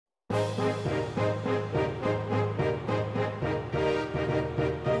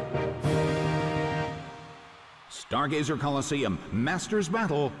Stargazer Coliseum Masters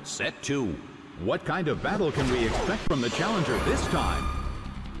Battle Set 2. What kind of battle can we expect from the challenger this time?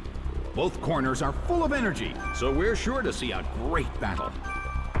 Both corners are full of energy, so we're sure to see a great battle.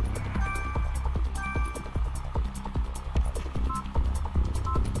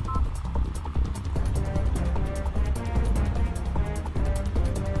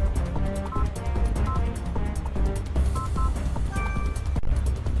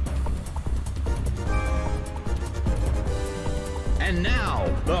 And now,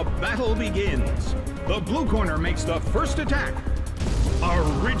 the battle begins. The blue corner makes the first attack. A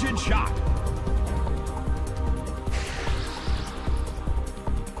rigid shot.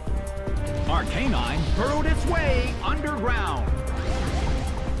 Arcanine burrowed its way underground.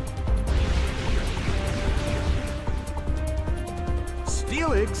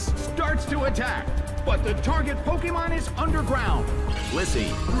 Steelix starts to attack, but the target Pokemon is underground.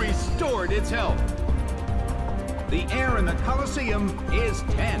 Lissy restored its health. The air in the Coliseum is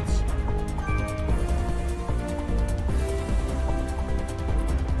tense.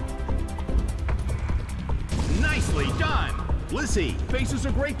 Nicely done! Lissy faces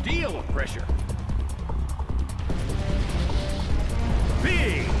a great deal of pressure.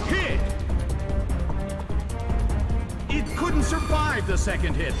 Big hit! It couldn't survive the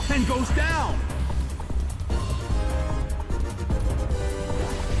second hit and goes down.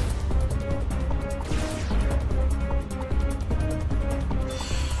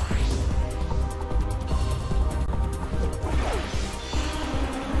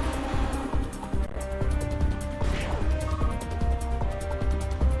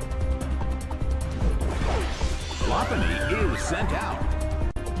 Is sent out.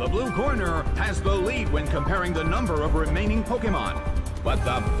 The blue corner has the lead when comparing the number of remaining Pokemon, but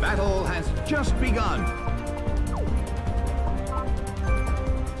the battle has just begun.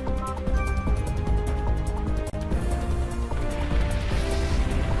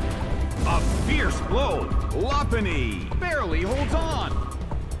 A fierce blow. Lopunny barely holds on.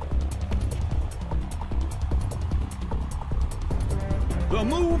 The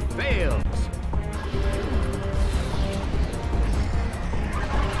move fails.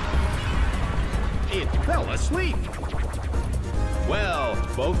 It fell asleep. Well,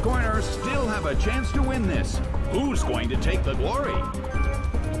 both corners still have a chance to win this. Who's going to take the glory?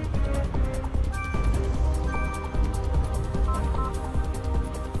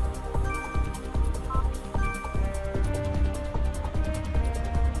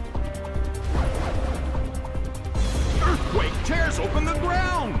 Earthquake tears open the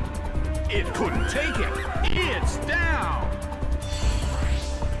ground. It couldn't take it. It's down.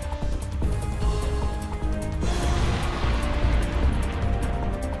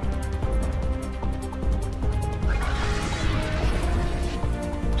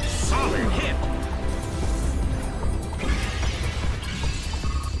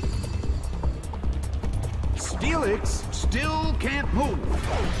 Steelix still can't move.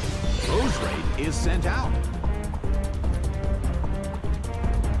 Roserade is sent out.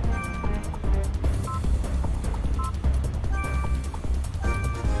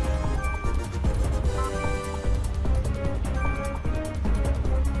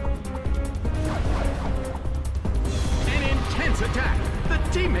 An intense attack. The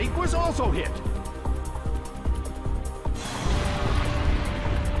teammate was also hit.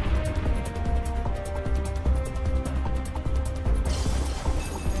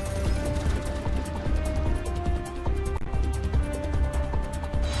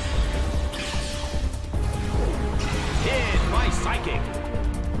 Psychic.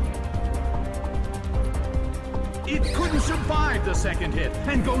 It couldn't survive the second hit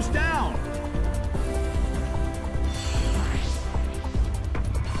and goes down.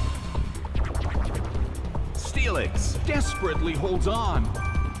 Steelix desperately holds on.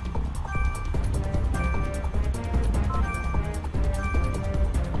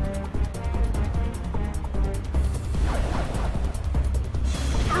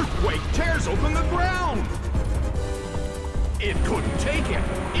 Earthquake tears open the ground. It couldn't take it.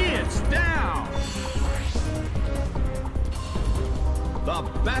 It's down. The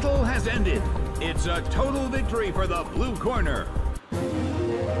battle has ended. It's a total victory for the blue corner.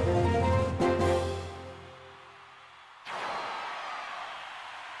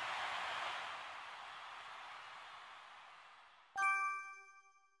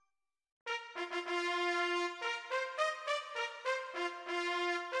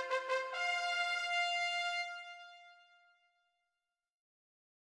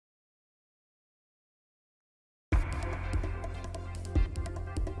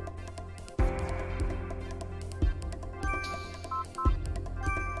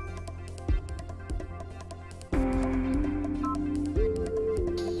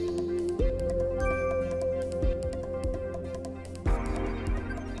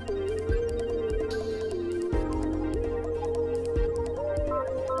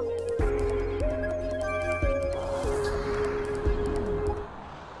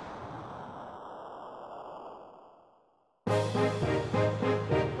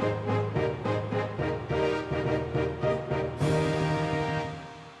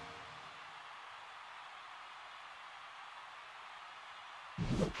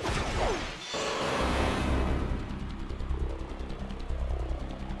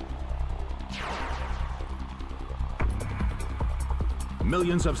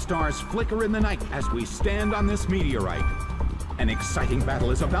 Millions of stars flicker in the night as we stand on this meteorite. An exciting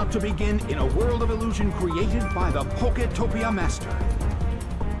battle is about to begin in a world of illusion created by the Poketopia Master.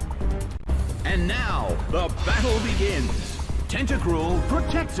 And now, the battle begins. Tentacruel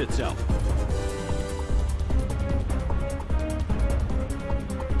protects itself.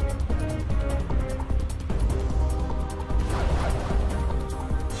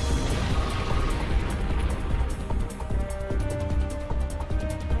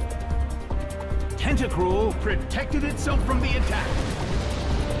 Tentacruel protected itself from the attack.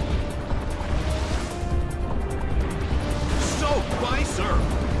 Soaked by Surf.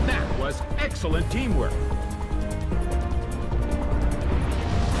 That was excellent teamwork.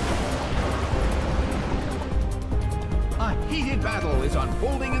 A heated battle is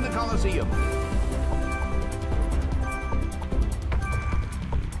unfolding in the Colosseum.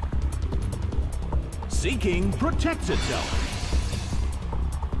 Seeking protects itself.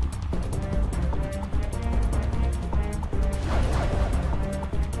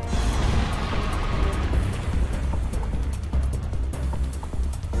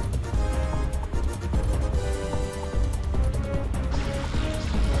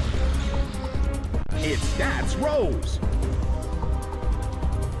 Its stats rose.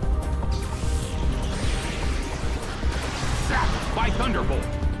 Zapped by Thunderbolt.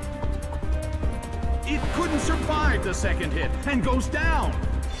 It couldn't survive the second hit and goes down.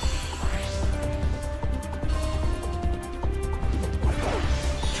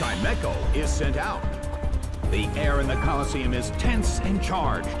 Chimecho is sent out. The air in the Colosseum is tense and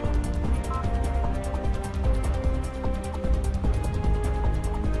charged.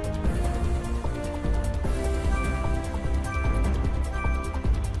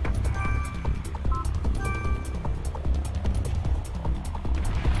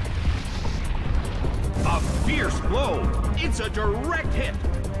 Fierce blow. It's a direct hit.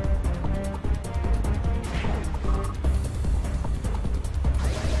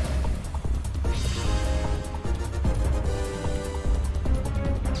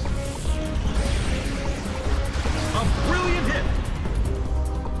 A brilliant hit.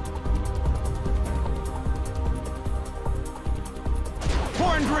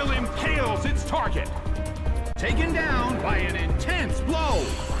 Horn Drill impales its target. Taken down by an intense blow.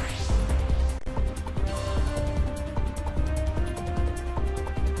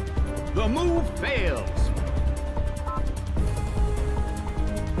 The move fails.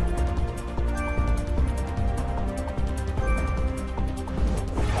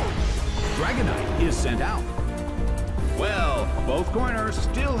 Dragonite is sent out. Well, both corners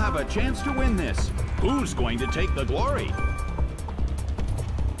still have a chance to win this. Who's going to take the glory?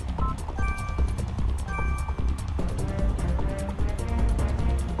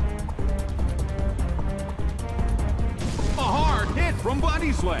 A hard hit from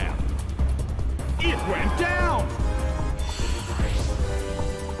Body Slam. It went down!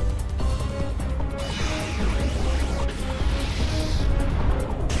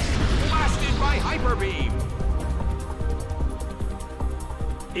 Blasted by Hyper Beam!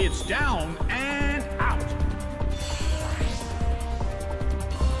 It's down and out!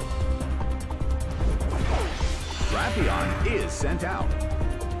 Drapion is sent out.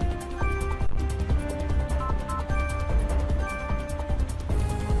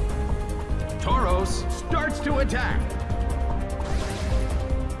 Tauros starts to attack.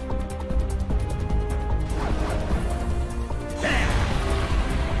 Bam!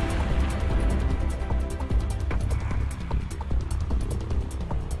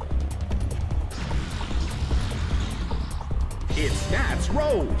 Its stats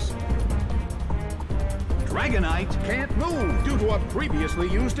rose. Dragonite can't move due to a previously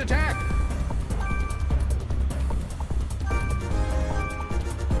used attack.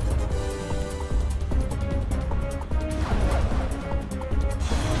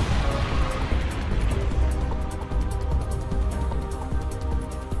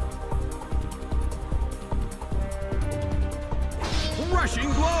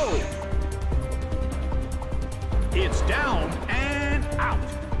 Rushing blow! It's down and out!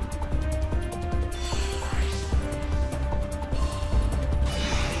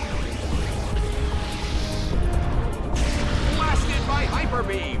 Blasted by Hyper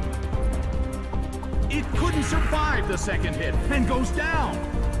Beam! It couldn't survive the second hit and goes down!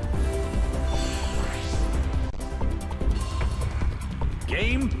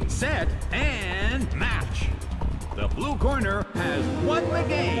 Game, set, and match! The blue corner has won the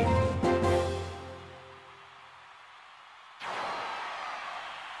game.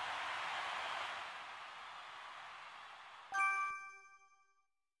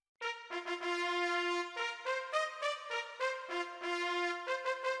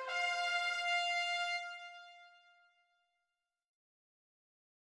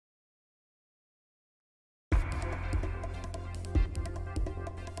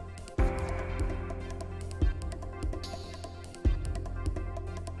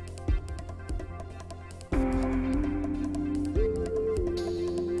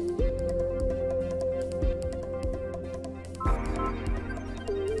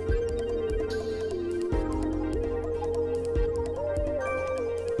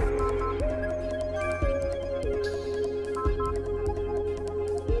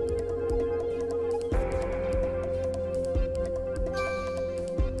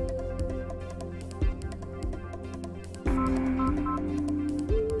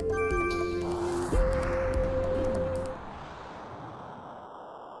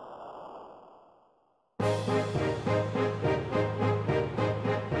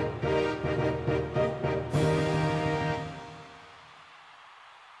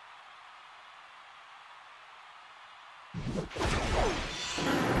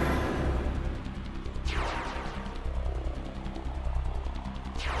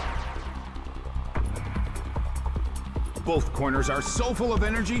 Both corners are so full of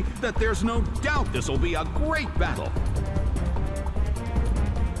energy that there's no doubt this will be a great battle.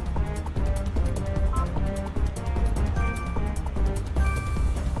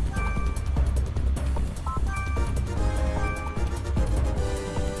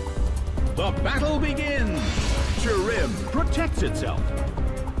 The battle begins! Cherrim protects itself.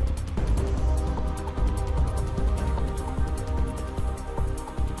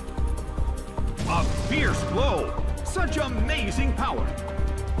 A fierce blow! Such amazing power!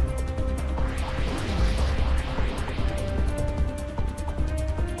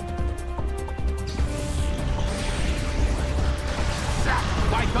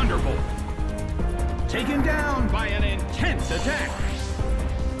 Zapped by Thunderbolt! Taken down by an intense attack!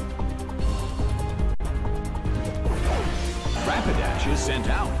 Rapidash is sent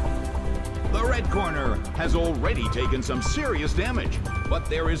out. The red corner has already taken some serious damage, but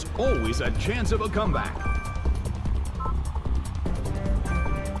there is always a chance of a comeback.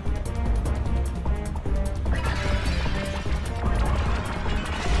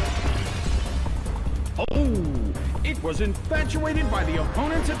 Oh, it was infatuated by the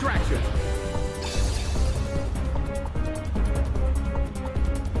opponent's attraction.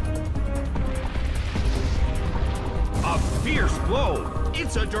 Fierce blow!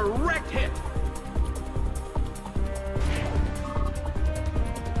 It's a direct hit!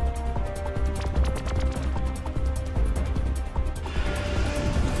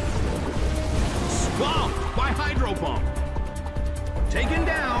 Swamped by Hydro Pump! Taken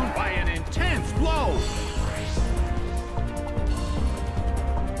down by an intense blow!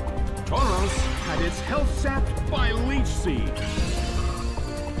 Tauros had its health sapped by Leech Seed.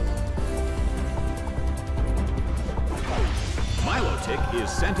 Milotic is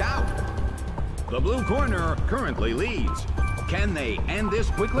sent out. The blue corner currently leads. Can they end this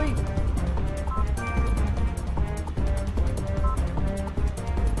quickly?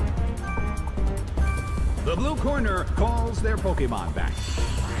 The blue corner calls their Pokémon back.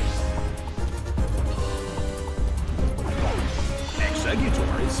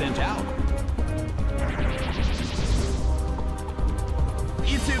 Exeggutor is sent out.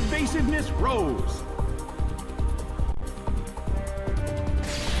 Its evasiveness rose.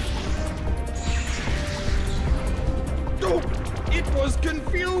 It was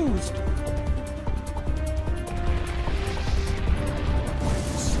confused!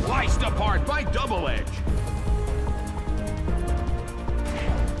 Sliced apart by Double Edge!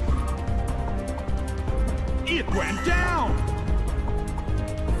 It went down!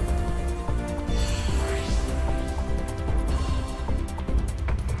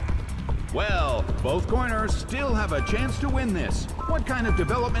 Well, both corners still have a chance to win this. What kind of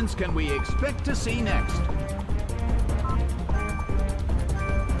developments can we expect to see next?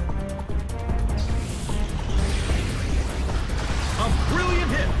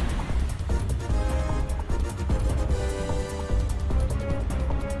 Brilliant hit!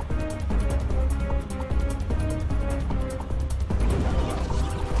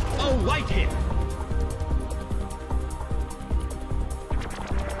 A light hit!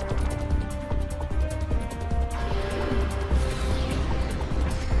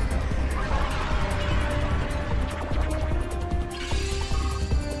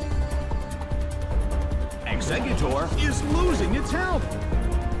 Exeggutor is losing its health!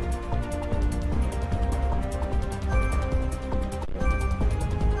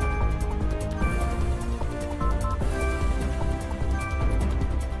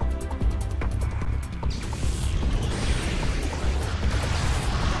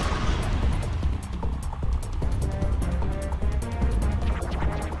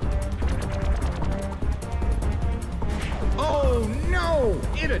 Oh no!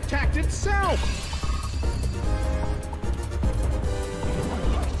 It attacked itself!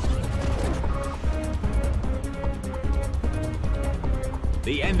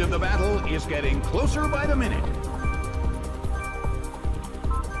 The end of the battle is getting closer by the minute.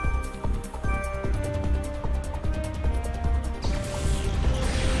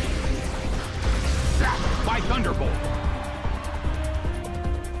 Zapped by Thunderbolt.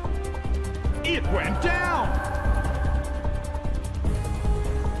 It went down!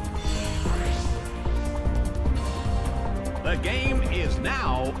 The game is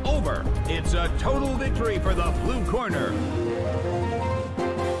now over. It's a total victory for the blue corner.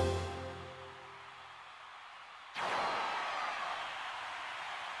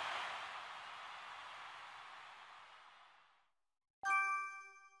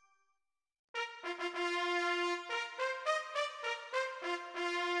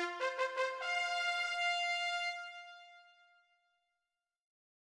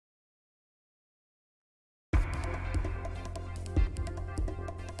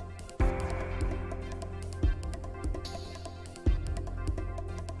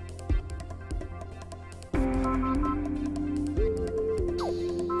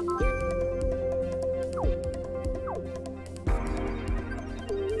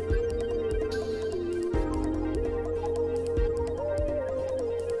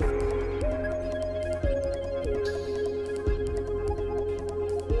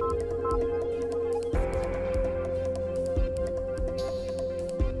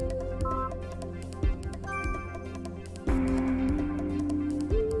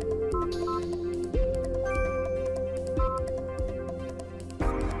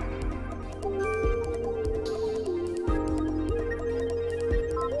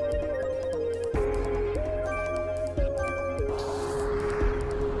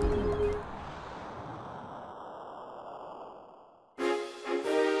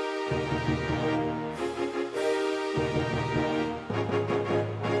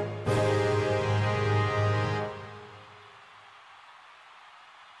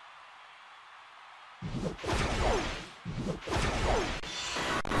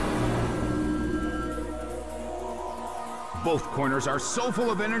 Both corners are so full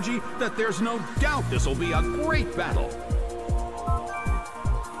of energy that there's no doubt this will be a great battle.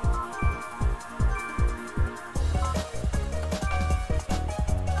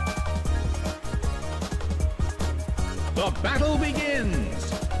 The battle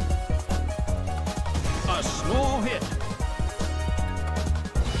begins! A small hit.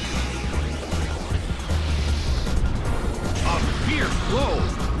 A fierce blow.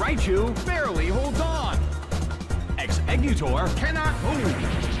 Raichu barely holds on. Exeggutor cannot move.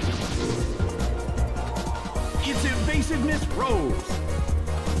 Its evasiveness rose.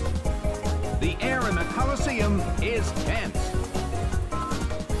 The air in the Colosseum is tense.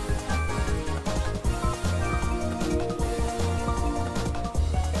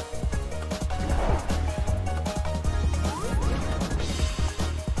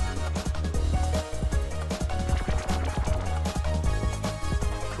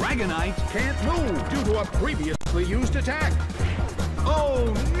 Dragonite can't move due to a previously used attack.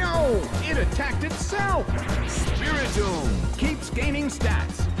 Oh no! It attacked itself! Spiritomb keeps gaining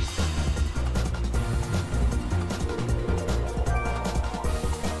stats.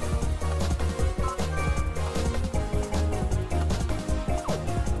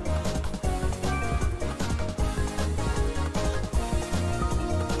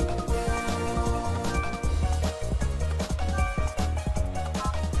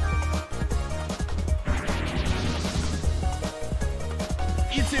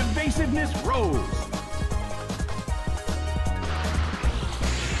 Its evasiveness rose.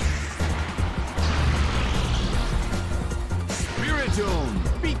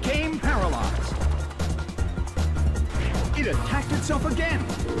 Spiritomb became paralyzed. It attacked itself again.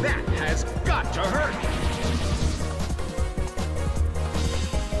 That has got to hurt.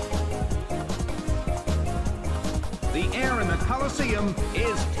 The air in the Colosseum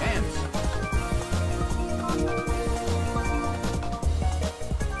is tense.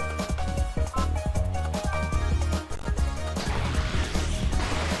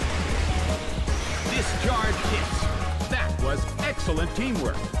 Discharge hits. That was excellent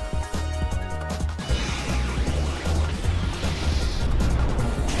teamwork.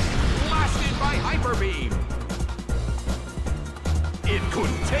 Blasted by Hyper Beam. It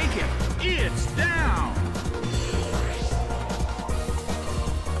couldn't take it. It's down.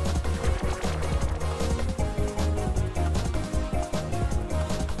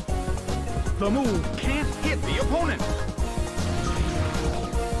 The move can't hit the opponent.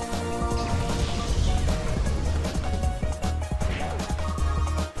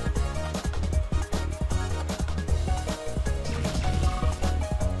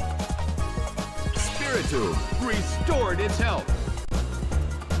 Spiritomb restored its health.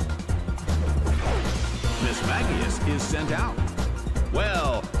 Miss Magius is sent out.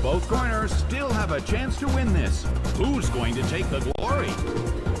 Well, both corners still have a chance to win this. Who's going to take the glory?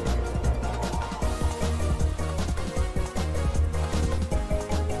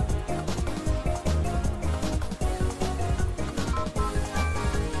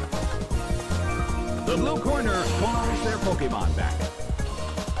 The blue corner calls their Pokémon back.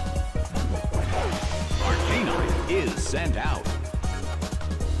 Arcanine is sent out.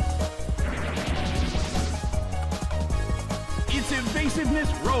 Its evasiveness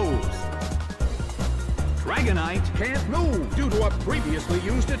rose. Dragonite can't move due to a previously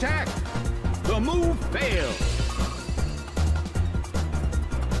used attack. The move fails.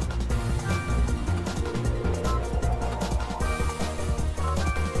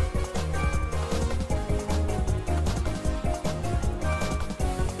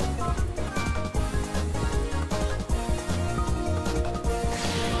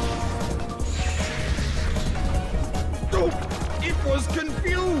 It was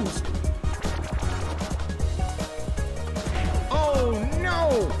confused! Oh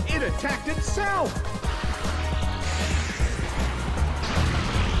no! It attacked itself!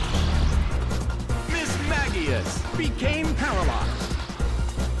 Miss Magius became paralyzed.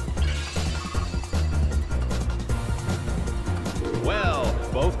 Well,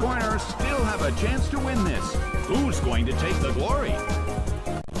 both corners still have a chance to win this. Who's going to take the glory?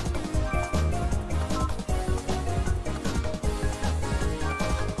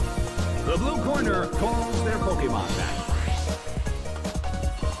 The blue corner calls their Pokémon back.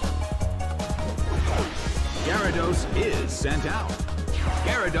 Gyarados is sent out.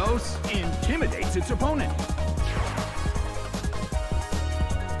 Gyarados intimidates its opponent.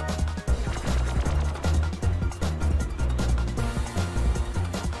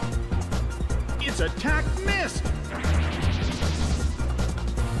 Its attack missed.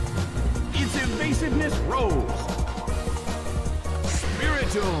 Its evasiveness rose.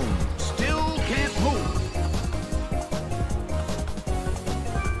 Spiritomb still can't move.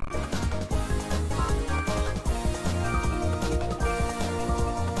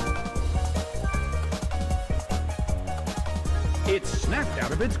 snapped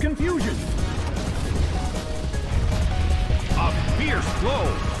out of its confusion. A fierce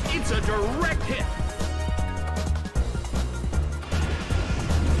blow. It's a direct hit.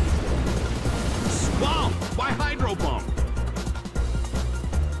 Swamped by Hydro Pump.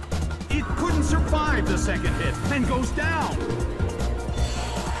 It couldn't survive the second hit and goes down.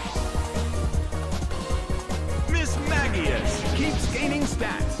 Miss Magius keeps gaining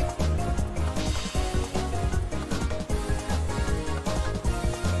stats.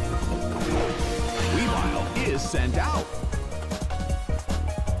 Weavile is sent out.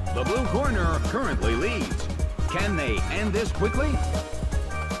 The blue corner currently leads. Can they end this quickly?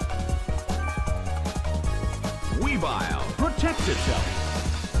 Weavile protects itself.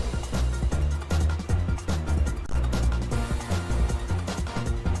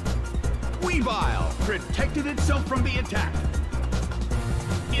 Weavile protected itself from the attack.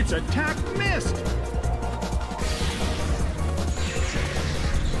 Its attack missed.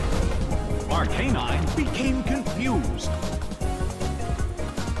 Arcanine became confused.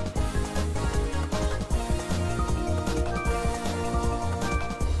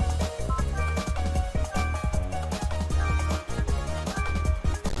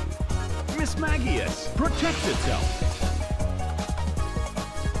 Miss Magius protects itself.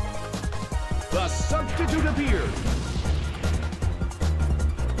 The substitute appeared.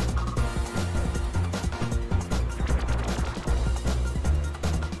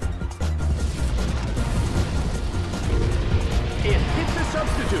 It hit the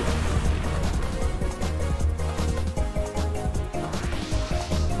substitute.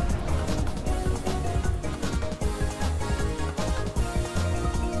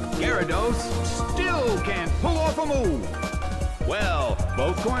 Gyarados still can't pull off a move. Well,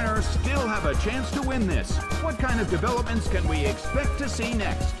 both corners still have a chance to win this. What kind of developments can we expect to see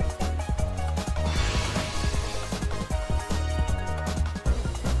next?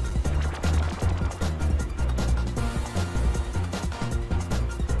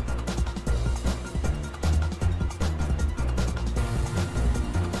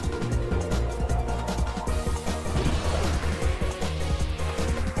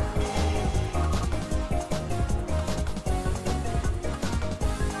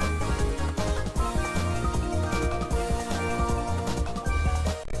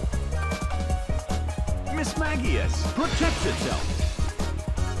 Miss Magius protects itself.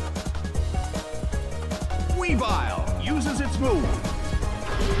 Weavile uses its move.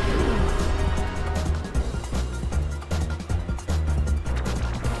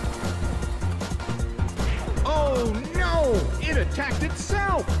 Oh no! It attacked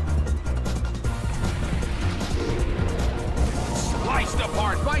itself! Sliced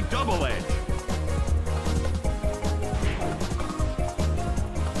apart by Double Edge.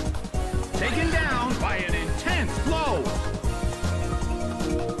 Taken down by an intense blow.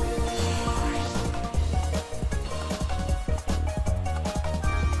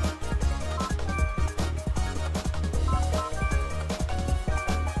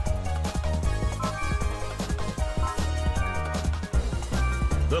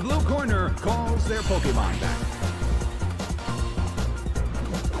 The blue corner calls their Pokémon back.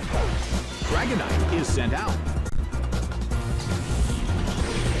 Dragonite is sent out.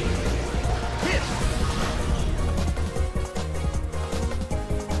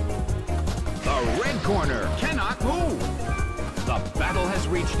 The red corner cannot move. The battle has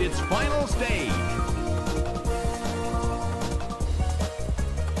reached its final stage.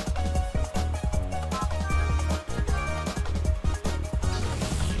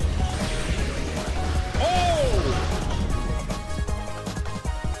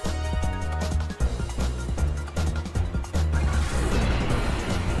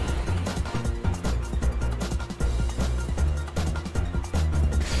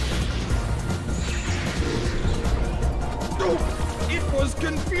 It was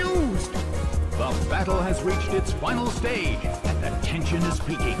confused! The battle has reached its final stage, and the tension is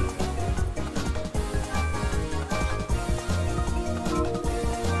peaking.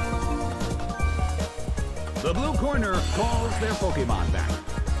 The blue corner calls their Pokémon back.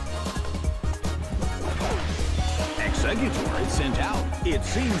 Exeggutor is sent out. It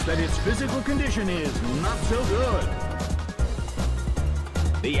seems that its physical condition is not so good.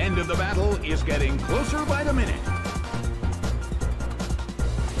 The end of the battle is getting closer by the minute.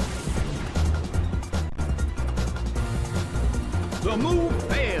 The move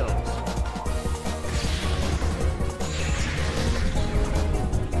fails.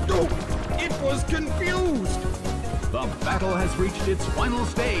 Oh, it was confused. The battle has reached its final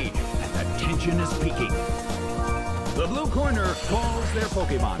stage, and the tension is peaking. The blue corner calls their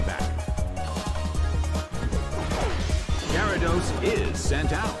Pokémon back. Gyarados is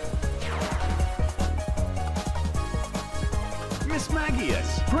sent out. Miss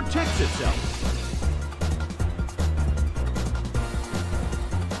Magius protects itself.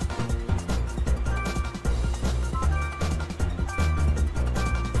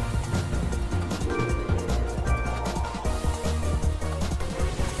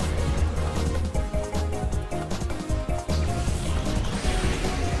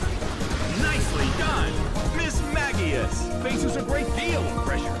 Nicely done! Miss Magius faces a great deal of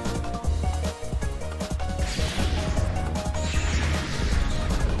pressure.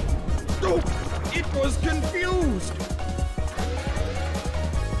 It was confused!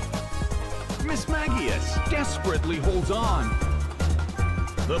 Miss Magius desperately holds on.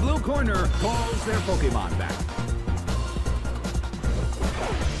 The blue corner calls their Pokémon back.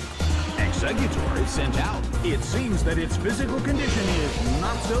 Executor is sent out. It seems that its physical condition is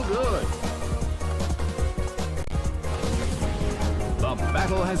not so good. The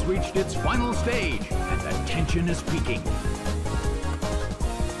battle has reached its final stage, and the tension is peaking.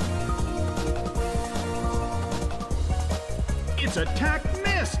 Its attack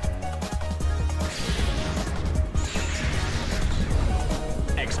missed!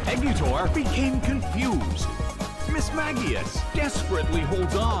 Executor became confused. Miss Magius desperately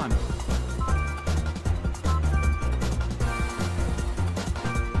holds on.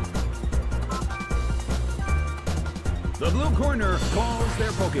 The blue corner calls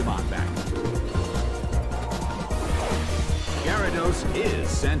their Pokémon back. Gyarados is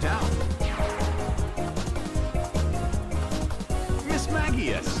sent out. Miss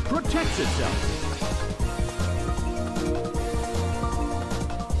Magius protects itself.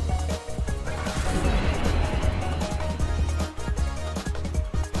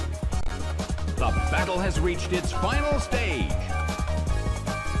 The battle has reached its final stage.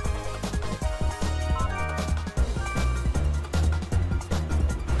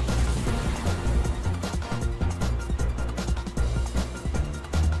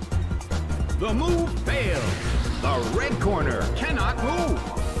 The move failed. The red corner cannot move.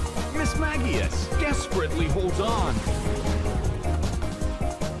 Miss Magius desperately holds on.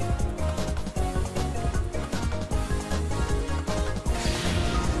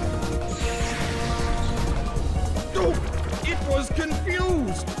 It was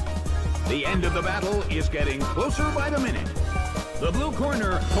confused. The end of the battle is getting closer by the minute. The blue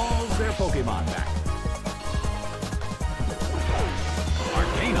corner calls their Pokémon back.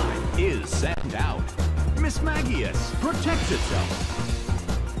 Arcanine is sent out. Miss Magius protects itself.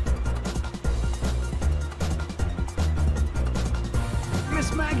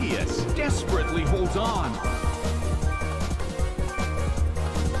 Miss Magius desperately holds on.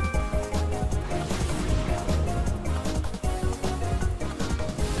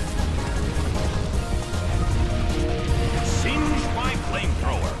 Singed by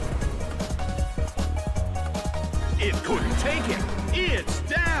flamethrower. It couldn't take it. It's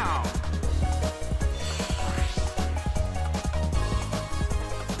down.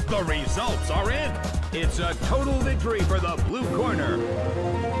 The results are in. It's a total victory for the blue corner.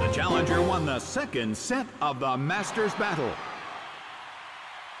 The challenger won the second set of the Masters Battle.